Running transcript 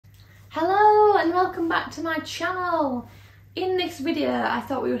Hello and welcome back to my channel. In this video I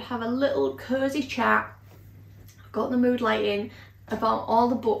thought we would have a little cosy chat. I've got the mood lighting about all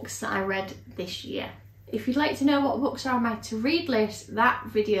the books that I read this year. If you'd like to know what books are on my to read list, that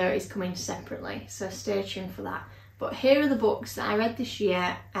video is coming separately, so stay tuned for that. But here are the books that I read this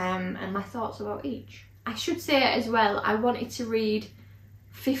year and my thoughts about each. I should say as well, I wanted to read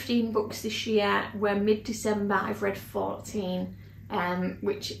 15 books this year, where mid-December I've read 14.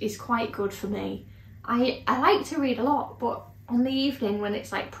 Which is quite good for me. I like to read a lot, but on the evening when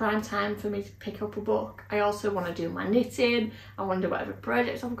it's like prime time for me to pick up a book, I also want to do my knitting, I want to do whatever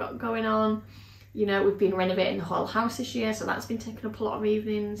projects I've got going on. You know, we've been renovating the whole house this year, so that's been taking up a lot of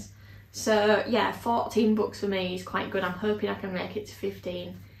evenings. So yeah, 14 books for me is quite good. I'm hoping I can make it to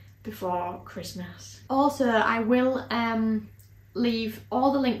 15 before Christmas. Also, I will leave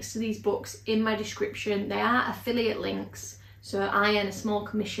all the links to these books in my description. They are affiliate links. So I earn a small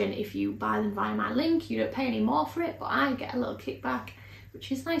commission if you buy them via my link. You don't pay any more for it, but I get a little kickback,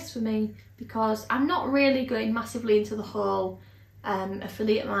 which is nice for me because I'm not really going massively into the whole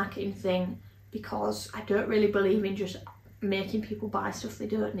affiliate marketing thing, because I don't really believe in just making people buy stuff they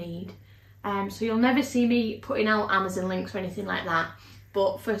don't need. So you'll never see me putting out Amazon links or anything like that,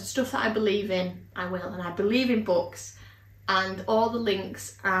 but for stuff that I believe in, I will. And I believe in books. And all the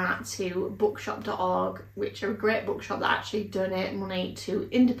links are to bookshop.org, which are a great bookshop that actually donate money to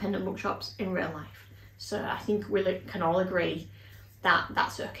independent bookshops in real life. So I think we can all agree that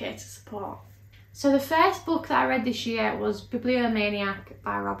that's okay to support. So the first book that I read this year was Bibliomaniac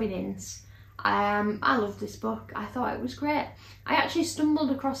by Ince. I love this book. I thought it was great. I actually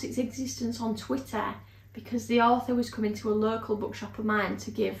stumbled across its existence on Twitter because the author was coming to a local bookshop of mine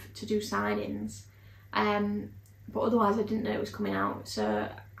to do signings. But otherwise I didn't know it was coming out, so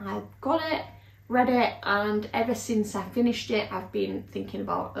I got it, read it, and ever since I finished it I've been thinking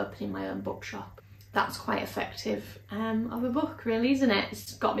about opening my own bookshop. That's quite effective of a book, really, isn't it?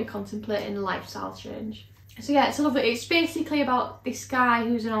 It's got me contemplating a lifestyle change. So yeah, it's lovely. It's basically about this guy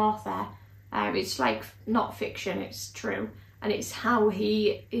who's an author. It's like not fiction, it's true, and it's how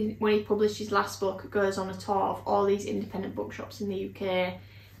he, when he published his last book, goes on a tour of all these independent bookshops in the UK.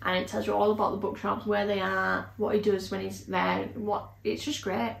 And it tells you all about the bookshops, where they are, what he does when he's there, it's just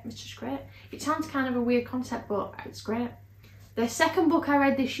great, it's just great. It sounds kind of a weird concept, but it's great. The second book I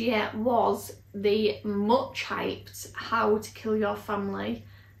read this year was the much hyped How to Kill Your Family.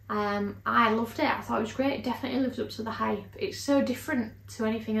 I loved it, I thought it was great, it definitely lives up to the hype. It's so different to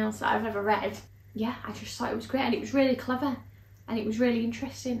anything else that I've ever read. Yeah, I just thought it was great, and it was really clever. And it was really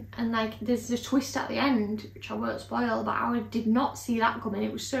interesting, and like there's a twist at the end which I won't spoil, but I did not see that coming.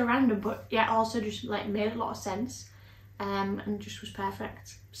 It was so random, but yeah, also just like made a lot of sense, and just was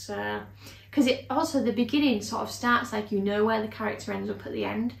perfect. So because it also, the beginning sort of starts like you know where the character ends up at the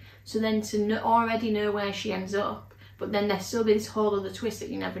end, so then to already know where she ends up, but then there's still this whole other twist that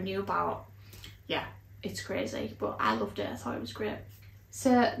you never knew about. Yeah, it's crazy, but I loved it. I thought it was great.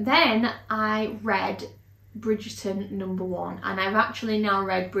 So then I read Bridgerton #1, and I've actually now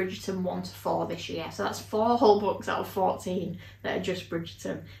read Bridgerton 1 to 4 this year, so that's 4 whole books out of 14 that are just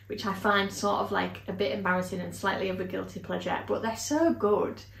Bridgerton, which I find sort of like a bit embarrassing and slightly of a guilty pleasure, but they're so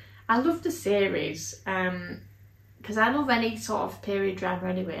good. I love the series because I love any sort of period drama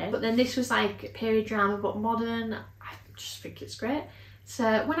anyway, but then this was like period drama but modern. I just think it's great.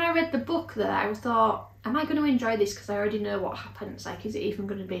 So when I read the book though, I thought, am I going to enjoy this, because I already know what happens, like is it even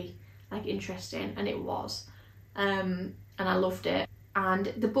going to be like interesting? And it was, and I loved it. And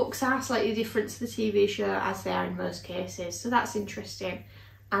the books are slightly different to the TV show, as they are in most cases, so that's interesting.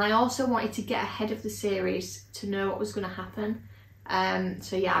 And I also wanted to get ahead of the series to know what was going to happen.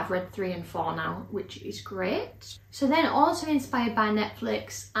 So yeah, I've read 3 and 4 now, which is great. So then, also inspired by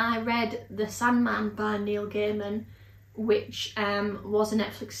Netflix, I read The Sandman by Neil Gaiman, which was a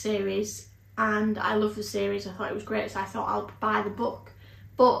Netflix series, and I love the series. I thought it was great, so I thought I'll buy the book.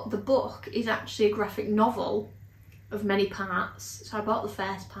 But the book is actually a graphic novel of many parts, so I bought the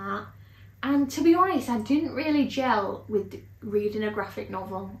first part. And to be honest, I didn't really gel with reading a graphic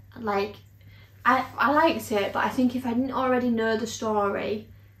novel. Like, I liked it, but I think if I didn't already know the story,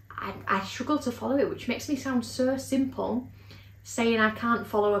 I struggled to follow it, which makes me sound so simple, saying I can't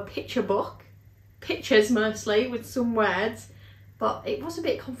follow a picture book. Pictures mostly, with some words. But it was a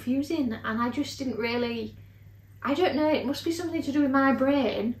bit confusing, and I just didn't really... I don't know, it must be something to do with my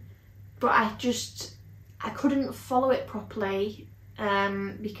brain, but I couldn't follow it properly,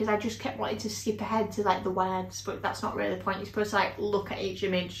 because I just kept wanting to skip ahead to like the words, but that's not really the point. You're supposed to like look at each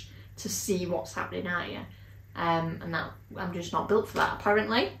image to see what's happening, aren't you? and that I'm just not built for that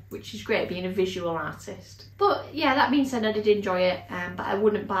apparently, which is great being a visual artist. But yeah, that being said, I did enjoy it, but I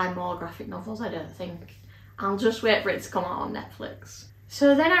wouldn't buy more graphic novels, I don't think. I'll just wait for it to come out on Netflix.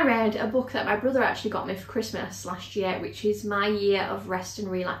 So then I read a book that my brother actually got me for Christmas last year, which is My Year of Rest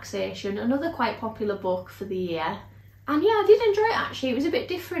and Relaxation, another quite popular book for the year. And yeah, I did enjoy it actually. It was a bit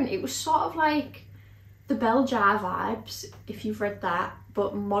different. It was sort of like the Bell Jar vibes, if you've read that,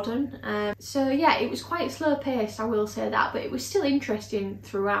 but modern. So yeah, it was quite slow paced, I will say that, but it was still interesting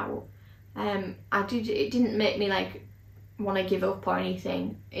throughout. It didn't make me like want to give up or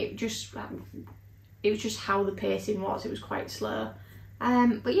anything. It was just how the pacing was. It was quite slow.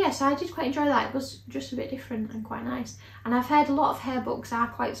 But yeah, so I did quite enjoy that. It was just a bit different and quite nice. And I've heard a lot of hair books are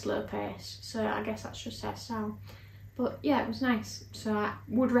quite slow paced, so I guess that's just their style. But yeah, it was nice, so I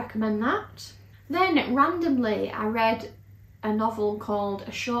would recommend that. Then randomly I read a novel called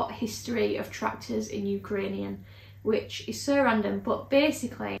A Short History of Tractors in Ukrainian, which is so random, but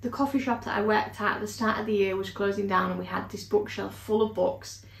basically the coffee shop that I worked at the start of the year was closing down, and we had this bookshelf full of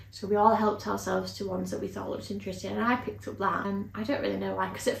books. So we all helped ourselves to ones that we thought looked interesting, and I picked up that. I don't really know why,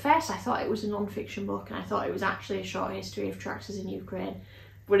 because at first I thought it was a non-fiction book and I thought it was actually a short history of tractors in Ukraine,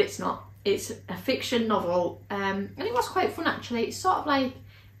 but it's not. It's a fiction novel, and it was quite fun actually. It's sort of like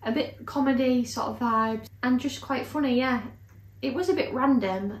a bit comedy sort of vibes and just quite funny, yeah. It was a bit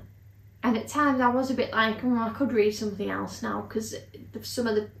random, and at times I was a bit like, I could read something else now, because some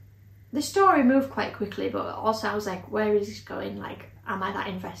of the story moved quite quickly, but also I was like, where is this going? Like, am I that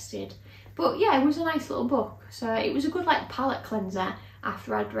invested? But yeah, it was a nice little book. So it was a good like palette cleanser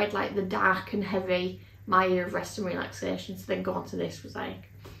after I'd read like the dark and heavy My Year of Rest and Relaxation. So then go on to this was like,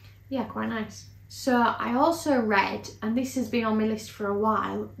 yeah, quite nice. So I also read, and this has been on my list for a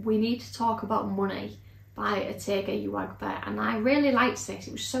while, We Need to Talk About Money by Otegha Uwagba, and I really liked this.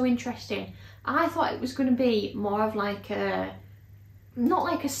 It was so interesting. I thought it was going to be more of like a, not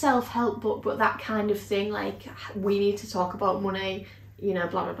like a self-help book, but that kind of thing, like we need to talk about money, you know,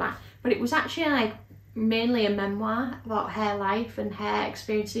 blah blah blah. But it was actually like mainly a memoir about her life and her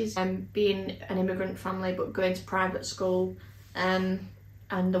experiences, and being an immigrant family but going to private school, and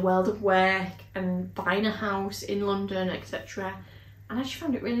the world of work and buying a house in London, etc. And I just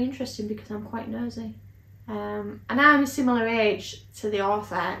found it really interesting because I'm quite nosy. And I'm a similar age to the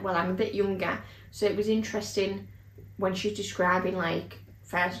author, well I'm a bit younger, so it was interesting when she's describing like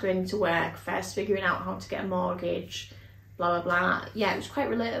first going into work, first figuring out how to get a mortgage, blah blah blah. Yeah, it was quite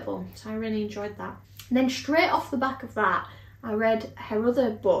relatable, so I really enjoyed that. And then straight off the back of that, I read her other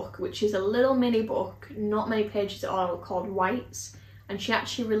book, which is a little mini book, not many pages at all, called Whites. And she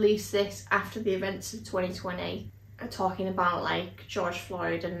actually released this after the events of 2020, talking about like George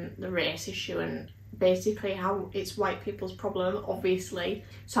Floyd and the race issue, and basically how it's white people's problem, obviously.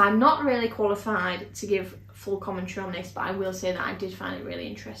 So I'm not really qualified to give full commentary on this, but I will say that I did find it really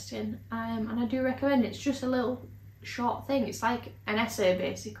interesting, and I do recommend it. It's just a little short thing. It's like an essay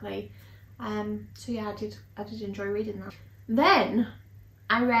basically. So yeah, I did enjoy reading that. Then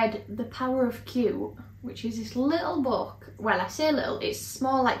I read The Power of Cute, which is this little book. Well, I say little, it's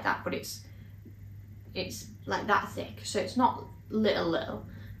small like that, but it's like that thick, so it's not little.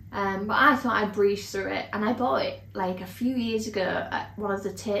 But I thought I'd breeze through it, and I bought it like a few years ago at one of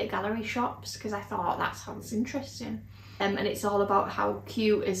the Tate Gallery shops because I thought that sounds interesting. And it's all about how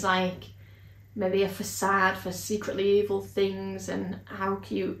cute is like maybe a facade for secretly evil things, and how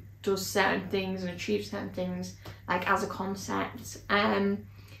cute does certain things and achieves certain things like as a concept,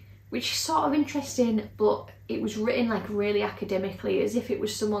 which is sort of interesting, but it was written like really academically, as if it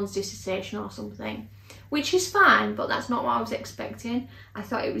was someone's dissertation or something, which is fine, but that's not what I was expecting. I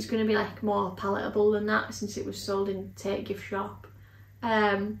thought it was going to be like more palatable than that, since it was sold in Tate gift shop.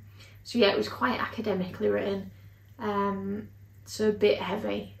 So yeah, it was quite academically written, so a bit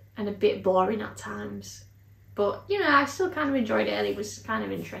heavy and a bit boring at times, but you know, I still kind of enjoyed it and it was kind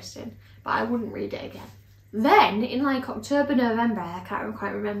of interesting, but I wouldn't read it again. Then in like October, November, I can't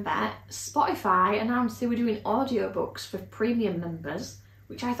quite remember, Spotify announced they were doing audiobooks for premium members,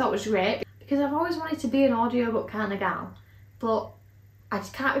 which I thought was great because I've always wanted to be an audiobook kind of gal, but I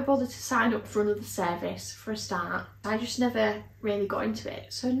just can't be bothered to sign up for another service for a start. I just never really got into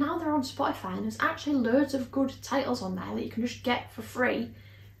it. So now they're on Spotify, and there's actually loads of good titles on there that you can just get for free,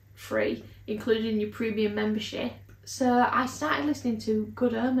 including your premium membership. So I started listening to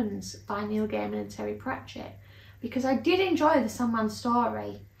Good Omens by Neil Gaiman and Terry Prachett, because I did enjoy the Sandman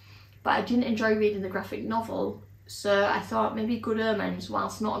story, but I didn't enjoy reading the graphic novel. So I thought maybe Good Omens,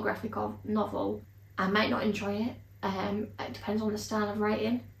 whilst not a graphic novel, I might not enjoy it. It depends on the style of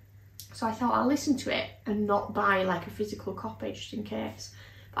writing. So I thought I'll listen to it and not buy like a physical copy just in case.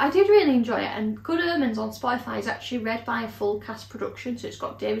 But I did really enjoy it, and Good Omens on Spotify is actually read by a full cast production, so it's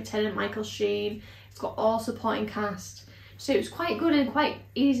got David Tennant, Michael Sheen, it's got all supporting cast. So it was quite good and quite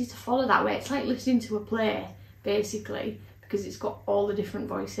easy to follow that way. It's like listening to a play, basically, because it's got all the different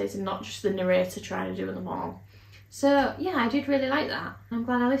voices and not just the narrator trying to do them all. So yeah, I did really like that. I'm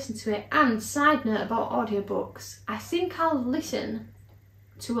glad I listened to it. And side note about audiobooks, I think I'll listen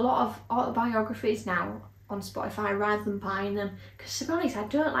to a lot of autobiographies now on Spotify rather than buying them. Because to be honest, I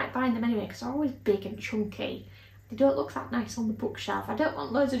don't like buying them anyway because they're always big and chunky. They don't look that nice on the bookshelf. I don't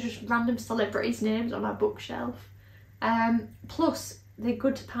want loads of just random celebrities' names on my bookshelf. Plus, the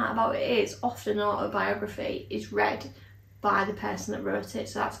good part about it is often an autobiography is read by the person that wrote it,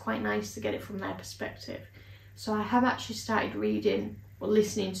 so that's quite nice to get it from their perspective. So I have actually started reading or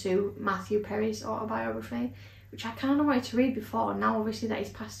listening to Matthew Perry's autobiography, which I kind of wanted to read before, and now obviously that he's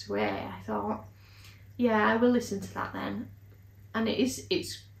passed away, I thought, yeah, I will listen to that then. And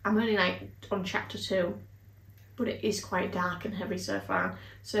I'm only like on chapter 2, but it is quite dark and heavy so far.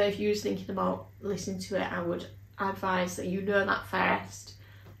 So if you was thinking about listening to it, I would advise that you know that first.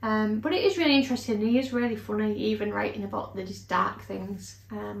 But it is really interesting. He is really funny, even writing about these dark things.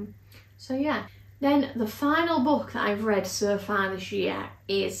 So yeah. Then the final book that I've read so far this year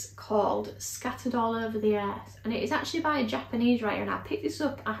is called Scattered All Over the Earth, and it is actually by a Japanese writer, and I picked this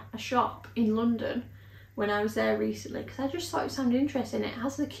up at a shop in London when I was there recently because I just thought it sounded interesting. It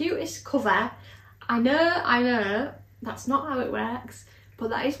has the cutest cover. I know that's not how it works,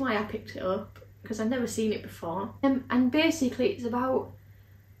 but that is why I picked it up, because I've never seen it before. And basically it's about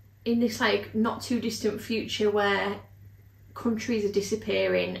in this like not too distant future where countries are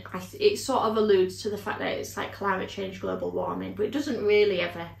disappearing. It sort of alludes to the fact that it's like climate change, global warming, but it doesn't really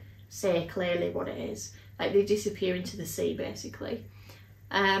ever say clearly what it is. Like they disappear into the sea basically.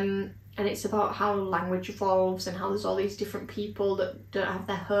 And it's about how language evolves and how there's all these different people that don't have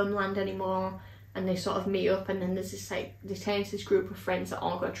their homeland anymore, and they sort of meet up, and then there's this like, they turn into this group of friends that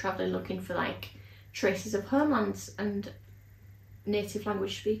all go travelling looking for like traces of homelands and native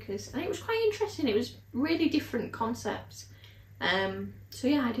language speakers, and it was quite interesting. It was really different concepts. So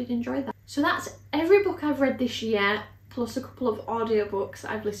yeah, I did enjoy that. So that's every book I've read this year, plus a couple of audiobooks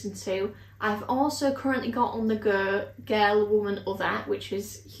that I've listened to. I've also currently got on the go Girl, Woman, Other, which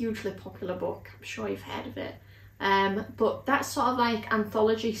is a hugely popular book. I'm sure you've heard of it. But that's sort of like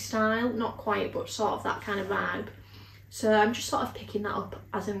anthology style, not quite, but sort of that kind of vibe. So I'm just sort of picking that up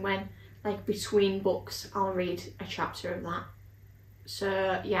as and when, like between books, I'll read a chapter of that.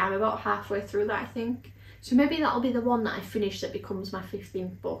 So yeah, I'm about halfway through that, I think. So maybe that'll be the one that I finish that becomes my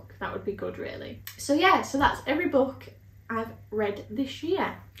 15th book. That would be good, really. So yeah, so that's every book I've read this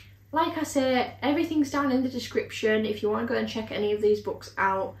year. Like I say, everything's down in the description if you want to go and check any of these books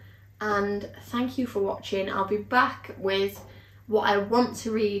out. And thank you for watching. I'll be back with what I want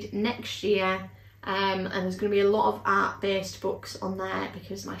to read next year. And there's going to be a lot of art-based books on there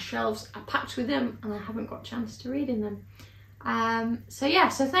because my shelves are packed with them and I haven't got a chance to read in them. So yeah,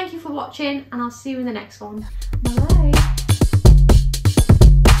 so thank you for watching, and I'll see you in the next one. Bye.